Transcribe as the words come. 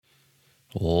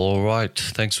All right,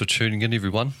 thanks for tuning in,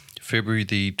 everyone. February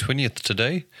the 20th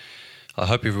today. I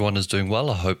hope everyone is doing well.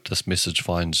 I hope this message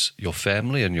finds your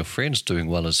family and your friends doing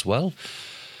well as well.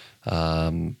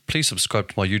 Please subscribe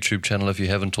to my YouTube channel if you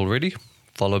haven't already.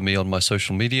 Follow me on my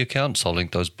social media accounts. I'll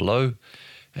link those below.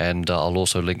 And I'll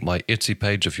also link my Etsy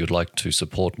page if you'd like to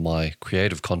support my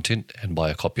creative content and buy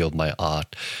a copy of my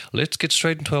art. Let's get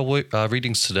straight into our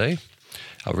readings today.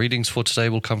 Our readings for today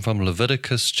will come from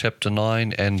Leviticus chapter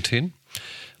 9 and 10.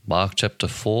 Mark chapter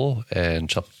 4 and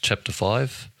chapter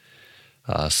 5,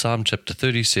 Psalm chapter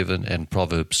 37 and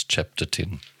Proverbs chapter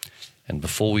 10. And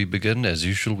before we begin, as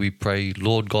usual, we pray,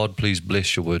 Lord God, please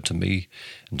bless your word to me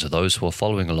and to those who are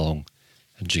following along.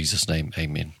 In Jesus' name,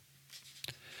 amen.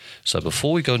 So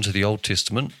before we go into the Old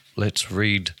Testament, let's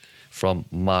read from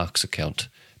Mark's account.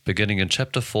 Beginning in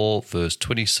chapter 4, verse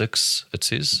 26, it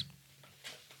says,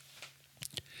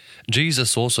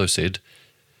 Jesus also said,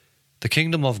 "The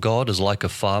kingdom of God is like a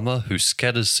farmer who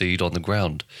scatters seed on the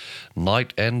ground.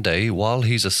 Night and day, while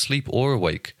he's asleep or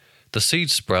awake, the seed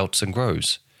sprouts and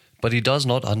grows, but he does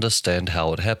not understand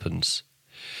how it happens.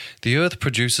 The earth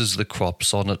produces the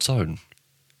crops on its own.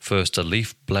 First a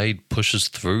leaf blade pushes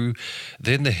through,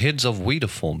 then the heads of wheat are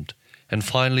formed, and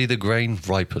finally the grain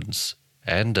ripens.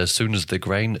 And as soon as the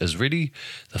grain is ready,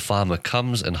 the farmer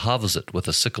comes and harvests it with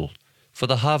a sickle, for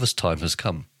the harvest time has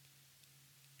come."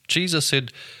 Jesus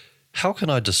said, "How can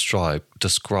I describe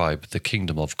the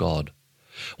kingdom of God?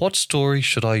 What story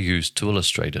should I use to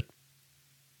illustrate it?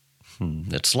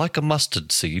 It's like a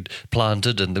mustard seed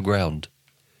planted in the ground.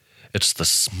 It's the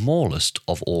smallest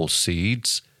of all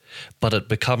seeds, but it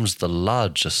becomes the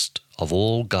largest of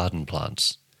all garden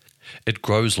plants. It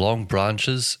grows long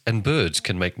branches, and birds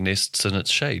can make nests in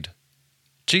its shade."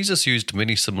 Jesus used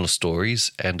many similar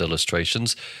stories and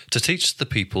illustrations to teach the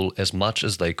people as much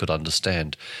as they could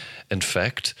understand. In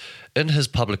fact, in his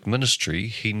public ministry,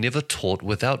 he never taught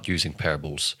without using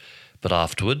parables. But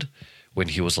afterward, when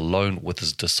he was alone with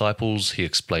his disciples, he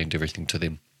explained everything to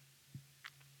them.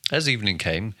 As evening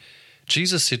came,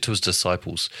 Jesus said to his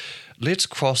disciples, "Let's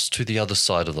cross to the other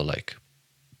side of the lake."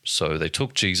 So they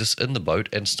took Jesus in the boat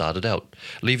and started out,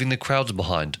 leaving the crowds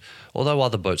behind, although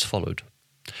other boats followed.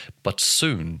 But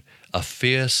soon a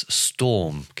fierce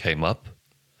storm came up.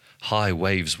 High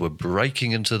waves were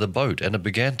breaking into the boat, and it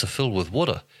began to fill with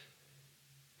water.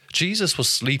 Jesus was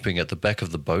sleeping at the back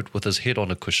of the boat with his head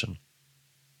on a cushion.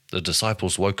 The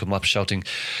disciples woke him up shouting,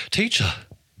 "Teacher,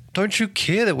 don't you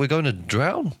care that we're going to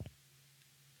drown?"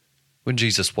 When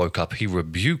Jesus woke up, he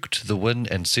rebuked the wind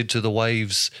and said to the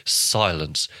waves,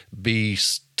 "Silence, be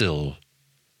still."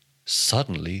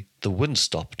 Suddenly the wind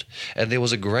stopped, and there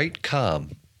was a great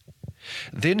calm.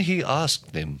 Then he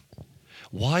asked them,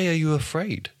 "Why are you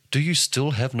afraid? Do you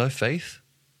still have no faith?"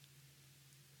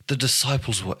 The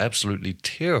disciples were absolutely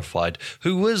terrified.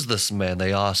 "Who is this man?"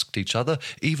 they asked each other.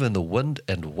 "Even the wind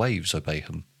and waves obey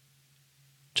him."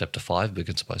 Chapter 5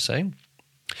 begins by saying,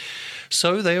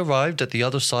 "So they arrived at the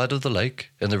other side of the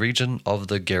lake, in the region of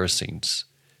the Gerasenes.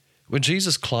 When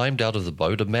Jesus climbed out of the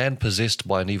boat, a man possessed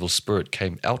by an evil spirit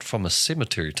came out from a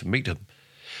cemetery to meet him.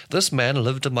 This man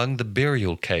lived among the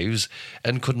burial caves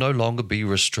and could no longer be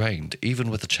restrained, even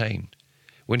with a chain.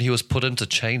 When he was put into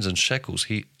chains and shackles,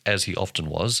 as he often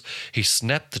was, he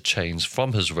snapped the chains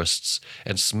from his wrists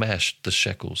and smashed the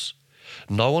shackles.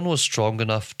 No one was strong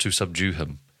enough to subdue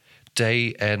him.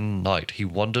 Day and night he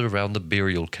wandered around the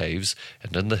burial caves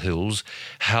and in the hills,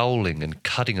 howling and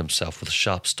cutting himself with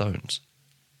sharp stones.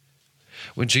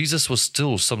 When Jesus was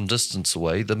still some distance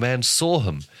away, the man saw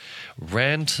him,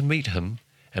 ran to meet him,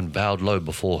 and bowed low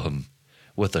before him.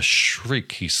 With a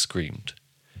shriek he screamed,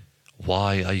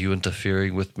 "Why are you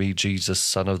interfering with me, Jesus,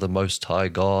 Son of the Most High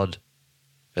God?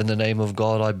 In the name of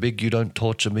God, I beg you, don't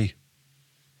torture me."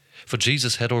 For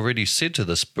Jesus had already said to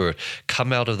the spirit,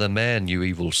 "Come out of the man, you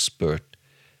evil spirit."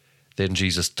 Then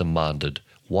Jesus demanded,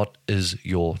 "What is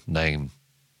your name?"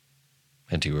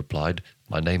 And he replied,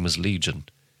 "My name is Legion,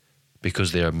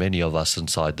 because there are many of us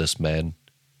inside this man."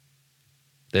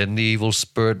 Then the evil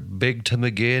spirit begged him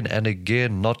again and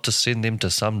again not to send them to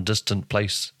some distant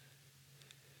place.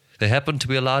 There happened to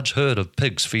be a large herd of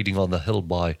pigs feeding on the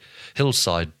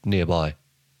hillside nearby.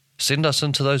 "Send us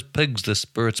into those pigs," the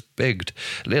spirits begged.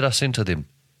 "Let us enter them."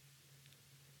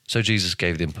 So Jesus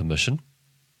gave them permission.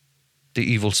 The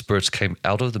evil spirits came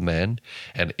out of the man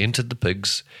and entered the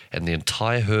pigs, and the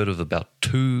entire herd of about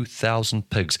 2,000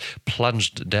 pigs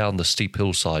plunged down the steep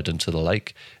hillside into the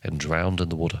lake and drowned in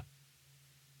the water.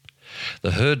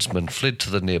 The herdsmen fled to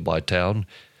the nearby town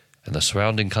and the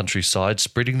surrounding countryside,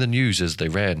 spreading the news as they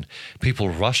ran. People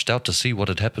rushed out to see what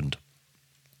had happened.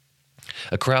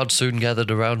 A crowd soon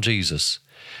gathered around Jesus.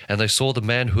 and they saw the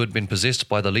man who had been possessed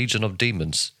by the legion of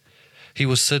demons. He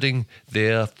was sitting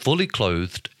there fully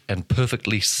clothed and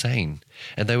perfectly sane,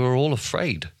 and they were all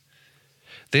afraid.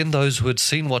 Then those who had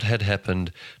seen what had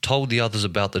happened told the others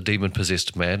about the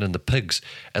demon-possessed man and the pigs,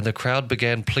 and the crowd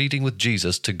began pleading with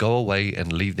Jesus to go away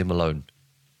and leave them alone.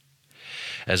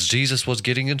 As Jesus was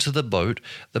getting into the boat,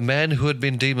 the man who had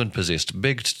been demon-possessed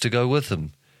begged to go with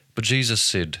him. But Jesus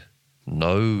said,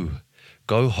 "No,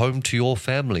 go home to your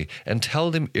family and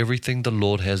tell them everything the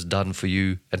Lord has done for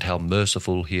you and how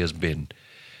merciful he has been."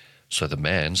 So the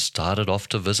man started off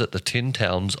to visit the 10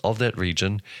 towns of that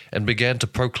region and began to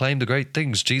proclaim the great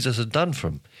things Jesus had done for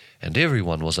him, and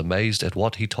everyone was amazed at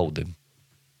what he told them.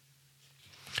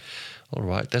 All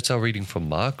right, that's our reading from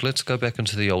Mark. Let's go back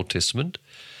into the Old Testament.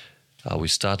 We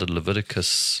started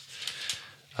Leviticus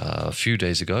a few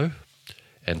days ago,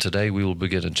 and today we will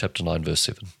begin in chapter 9, verse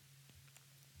 7.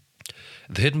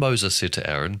 Then Moses said to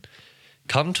Aaron,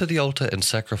 "Come to the altar and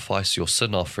sacrifice your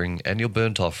sin offering and your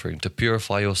burnt offering to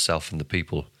purify yourself and the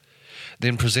people.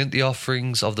 Then present the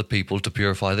offerings of the people to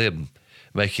purify them,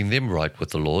 making them right with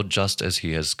the Lord, just as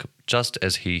he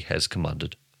has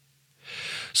commanded."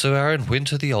 So Aaron went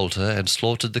to the altar and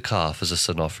slaughtered the calf as a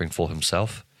sin offering for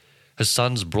himself. His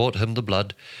sons brought him the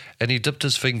blood, and he dipped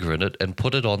his finger in it and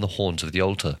put it on the horns of the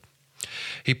altar.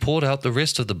 He poured out the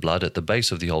rest of the blood at the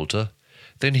base of the altar.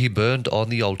 Then he burned on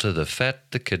the altar the fat,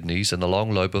 the kidneys, and the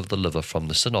long lobe of the liver from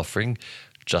the sin offering,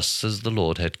 just as the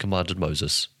Lord had commanded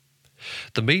Moses.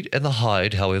 The meat and the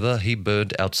hide, however, he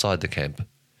burned outside the camp.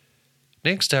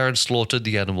 Next Aaron slaughtered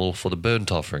the animal for the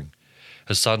burnt offering.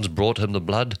 His sons brought him the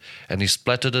blood, and he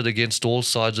splattered it against all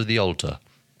sides of the altar.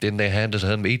 Then they handed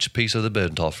him each piece of the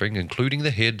burnt offering, including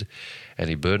the head, and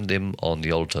he burned them on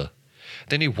the altar.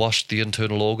 Then he washed the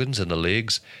internal organs and the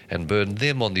legs, and burned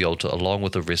them on the altar along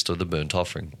with the rest of the burnt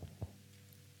offering.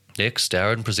 Next,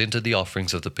 Aaron presented the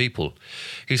offerings of the people.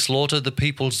 He slaughtered the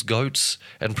people's goats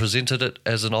and presented it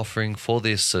as an offering for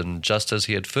their sin, just as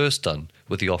he had first done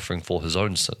with the offering for his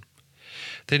own sin.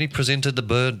 Then he presented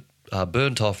the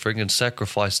burnt offering and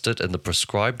sacrificed it in the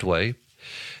prescribed way.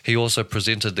 He also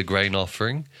presented the grain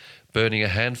offering, burning a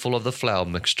handful of the flour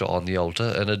mixture on the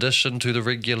altar, in addition to the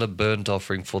regular burnt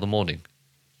offering for the morning.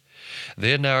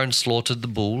 Then Aaron slaughtered the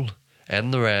bull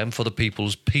and the ram for the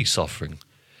people's peace offering.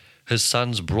 His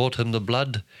sons brought him the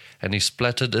blood, and he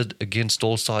splattered it against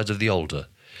all sides of the altar.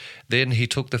 Then he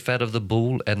took the fat of the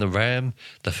bull and the ram,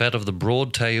 the fat of the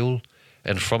broad tail,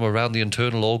 and from around the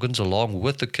internal organs, along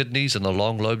with the kidneys and the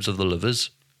long lobes of the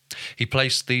livers. He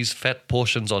placed these fat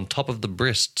portions on top of the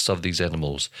breasts of these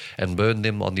animals and burned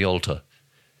them on the altar.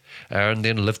 Aaron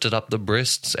then lifted up the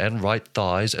breasts and right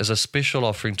thighs as a special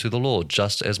offering to the Lord,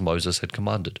 just as Moses had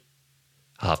commanded.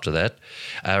 After that,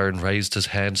 Aaron raised his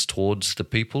hands toward the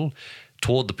people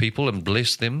and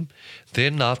blessed them.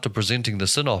 Then, after presenting the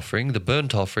sin offering, the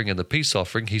burnt offering, and the peace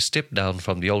offering, he stepped down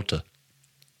from the altar.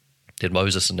 Then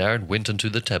Moses and Aaron went into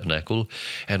the tabernacle,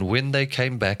 and when they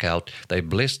came back out, they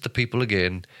blessed the people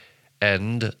again,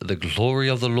 and the glory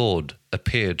of the Lord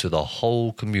appeared to the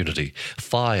whole community.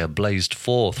 Fire blazed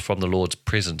forth from the Lord's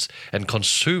presence and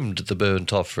consumed the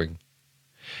burnt offering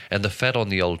and the fat on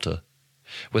the altar.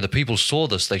 When the people saw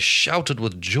this, they shouted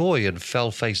with joy and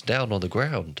fell face down on the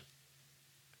ground.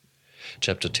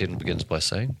 Chapter 10 begins by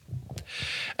saying,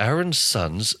 Aaron's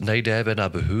sons, Nadab and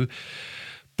Abihu,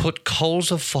 put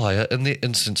coals of fire in their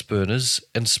incense burners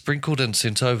and sprinkled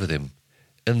incense over them.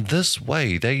 In this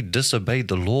way they disobeyed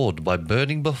the Lord by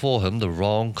burning before him the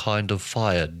wrong kind of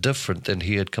fire, different than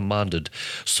he had commanded.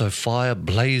 So fire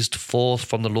blazed forth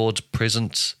from the Lord's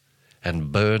presence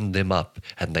and burned them up,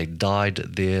 and they died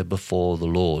there before the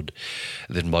Lord.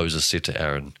 Then Moses said to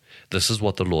Aaron, "This is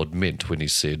what the Lord meant when he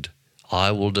said,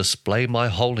 'I will display my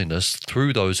holiness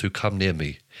through those who come near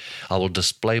me. I will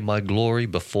display my glory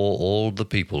before all the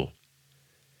people.'"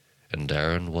 And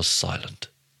Aaron was silent.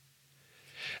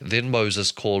 Then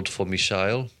Moses called for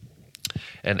Mishael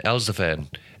and Elzaphan,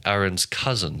 Aaron's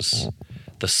cousins,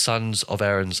 the sons of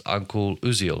Aaron's uncle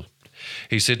Uzziel.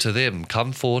 He said to them,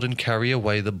 "Come forward and carry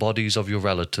away the bodies of your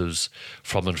relatives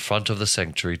from in front of the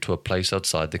sanctuary to a place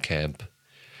outside the camp."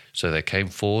 So they came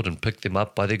forward and picked them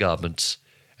up by their garments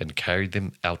and carried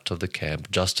them out of the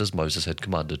camp, just as Moses had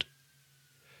commanded.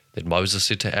 Then Moses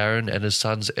said to Aaron and his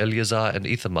sons Eleazar and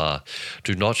Ithamar,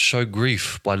 "Do not show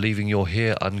grief by leaving your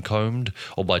hair uncombed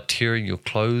or by tearing your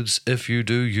clothes. If you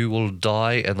do, you will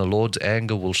die, and the Lord's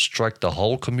anger will strike the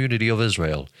whole community of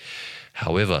Israel.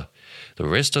 However, the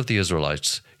rest of the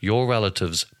Israelites, your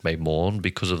relatives, may mourn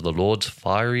because of the Lord's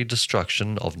fiery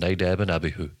destruction of Nadab and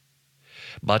Abihu."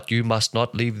 But you must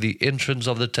not leave the entrance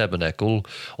of the tabernacle,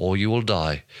 or you will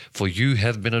die, for you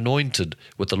have been anointed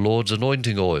with the Lord's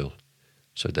anointing oil."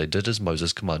 So they did as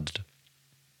Moses commanded.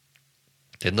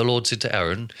 Then the Lord said to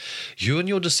Aaron, "You and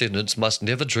your descendants must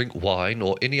never drink wine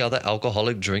or any other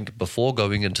alcoholic drink before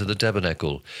going into the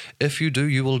tabernacle. If you do,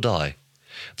 you will die.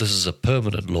 This is a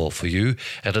permanent law for you,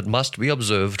 and it must be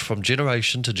observed from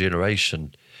generation to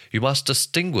generation. You must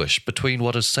distinguish between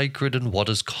what is sacred and what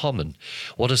is common,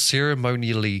 what is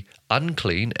ceremonially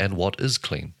unclean and what is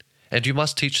clean. And you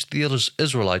must teach the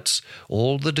Israelites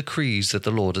all the decrees that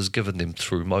the Lord has given them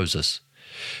through Moses."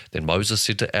 Then Moses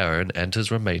said to Aaron and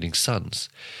his remaining sons,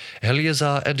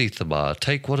 "Eleazar and Ithamar,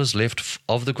 take what is left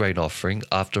of the grain offering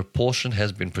after a portion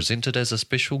has been presented as a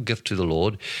special gift to the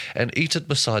Lord, and eat it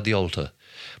beside the altar.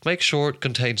 Make sure it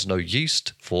contains no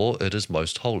yeast, for it is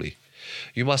most holy.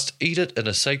 You must eat it in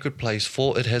a sacred place,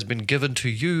 for it has been given to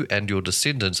you and your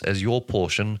descendants as your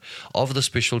portion of the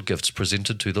special gifts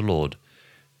presented to the Lord.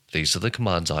 These are the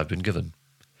commands I have been given.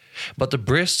 But the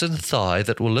breast and thigh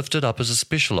that were lifted up as a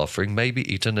special offering may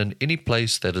be eaten in any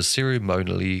place that is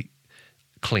ceremonially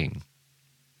clean.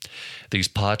 These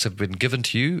parts have been given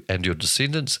to you and your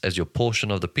descendants as your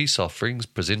portion of the peace offerings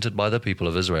presented by the people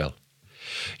of Israel.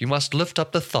 You must lift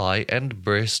up the thigh and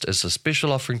breast as a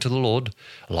special offering to the Lord,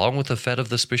 along with the fat of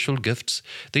the special gifts.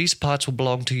 These parts will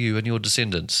belong to you and your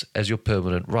descendants as your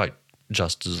permanent right,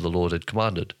 just as the Lord had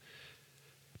commanded."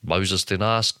 Moses then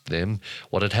asked them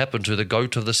what had happened to the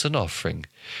goat of the sin offering.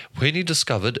 When he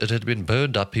discovered it had been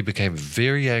burned up, he became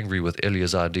very angry with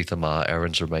Eleazar and Ithamar,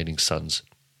 Aaron's remaining sons.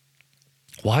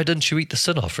 "Why didn't you eat the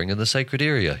sin offering in the sacred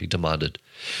area?" he demanded.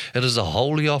 "It is a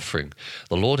holy offering.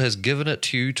 The Lord has given it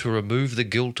to you to remove the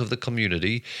guilt of the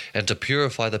community and to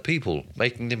purify the people,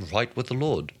 making them right with the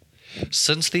Lord.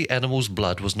 Since the animal's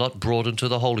blood was not brought into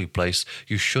the holy place,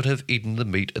 you should have eaten the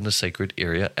meat in the sacred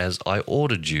area as I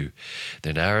ordered you."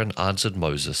 Then Aaron answered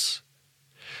Moses,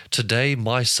 "Today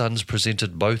my sons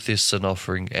presented both their sin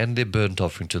offering and their burnt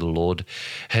offering to the Lord,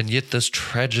 and yet this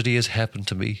tragedy has happened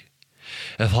to me.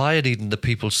 If I had eaten the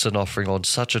people's sin offering on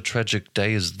such a tragic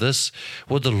day as this,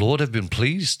 would the Lord have been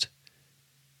pleased?"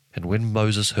 And when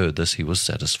Moses heard this, he was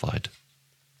satisfied.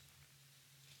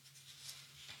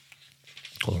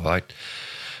 All right,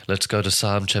 let's go to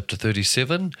Psalm chapter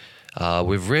 37.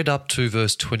 We've read up to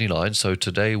verse 29, so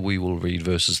today we will read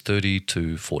verses 30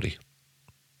 to 40.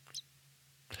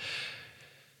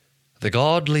 "The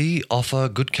godly offer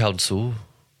good counsel.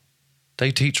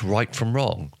 They teach right from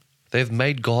wrong. They have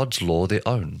made God's law their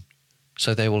own,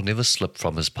 so they will never slip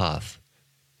from his path.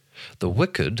 The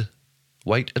wicked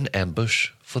wait in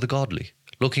ambush for the godly,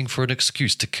 looking for an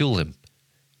excuse to kill them.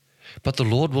 But the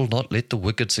Lord will not let the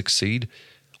wicked succeed,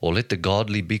 or let the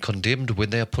godly be condemned when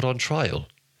they are put on trial.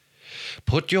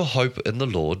 Put your hope in the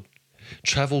Lord.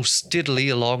 Travel steadily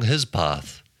along his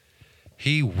path.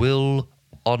 He will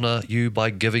honor you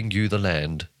by giving you the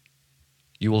land.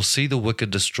 You will see the wicked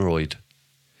destroyed.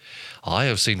 I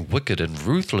have seen wicked and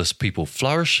ruthless people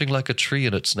flourishing like a tree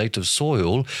in its native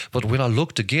soil, but when I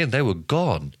looked again, they were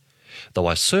gone. Though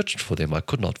I searched for them, I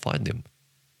could not find them.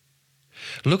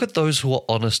 Look at those who are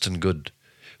honest and good,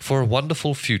 for a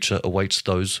wonderful future awaits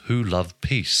those who love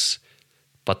peace.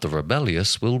 But the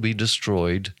rebellious will be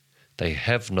destroyed. They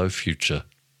have no future.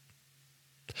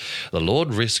 The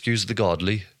Lord rescues the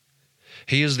godly.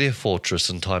 He is their fortress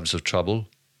in times of trouble.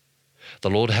 The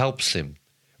Lord helps them,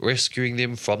 rescuing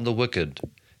them from the wicked.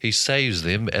 He saves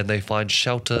them, and they find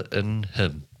shelter in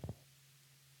him.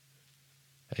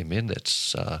 Amen.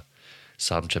 That's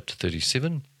Psalm chapter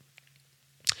 37.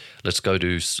 Let's go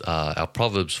to our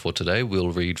Proverbs for today. We'll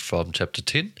read from chapter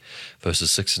 10, verses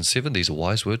 6 and 7. These are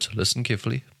wise words. Listen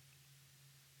carefully.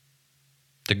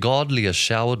 The godly are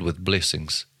showered with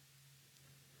blessings.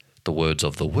 The words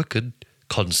of the wicked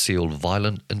conceal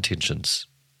violent intentions.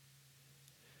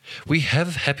 We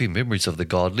have happy memories of the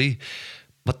godly,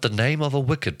 but the name of a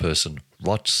wicked person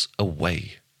rots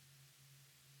away.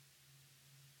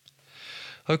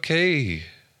 Okay,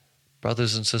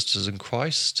 brothers and sisters in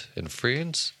Christ and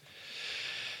friends,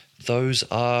 those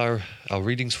are our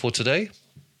readings for today,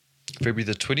 February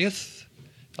the 20th.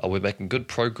 We're making good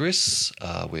progress.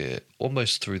 We're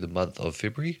almost through the month of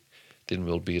February. Then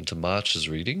we'll be into March's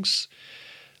readings.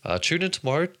 Tune in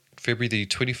tomorrow, February the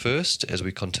 21st, as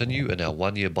we continue in our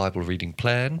one-year Bible reading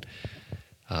plan.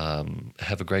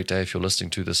 Have a great day if you're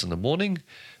listening to this in the morning,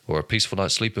 or a peaceful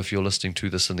night's sleep if you're listening to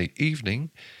this in the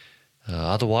evening.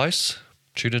 Otherwise,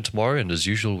 tune in tomorrow, and as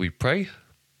usual we pray,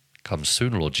 come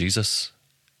soon, Lord Jesus.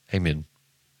 Amen.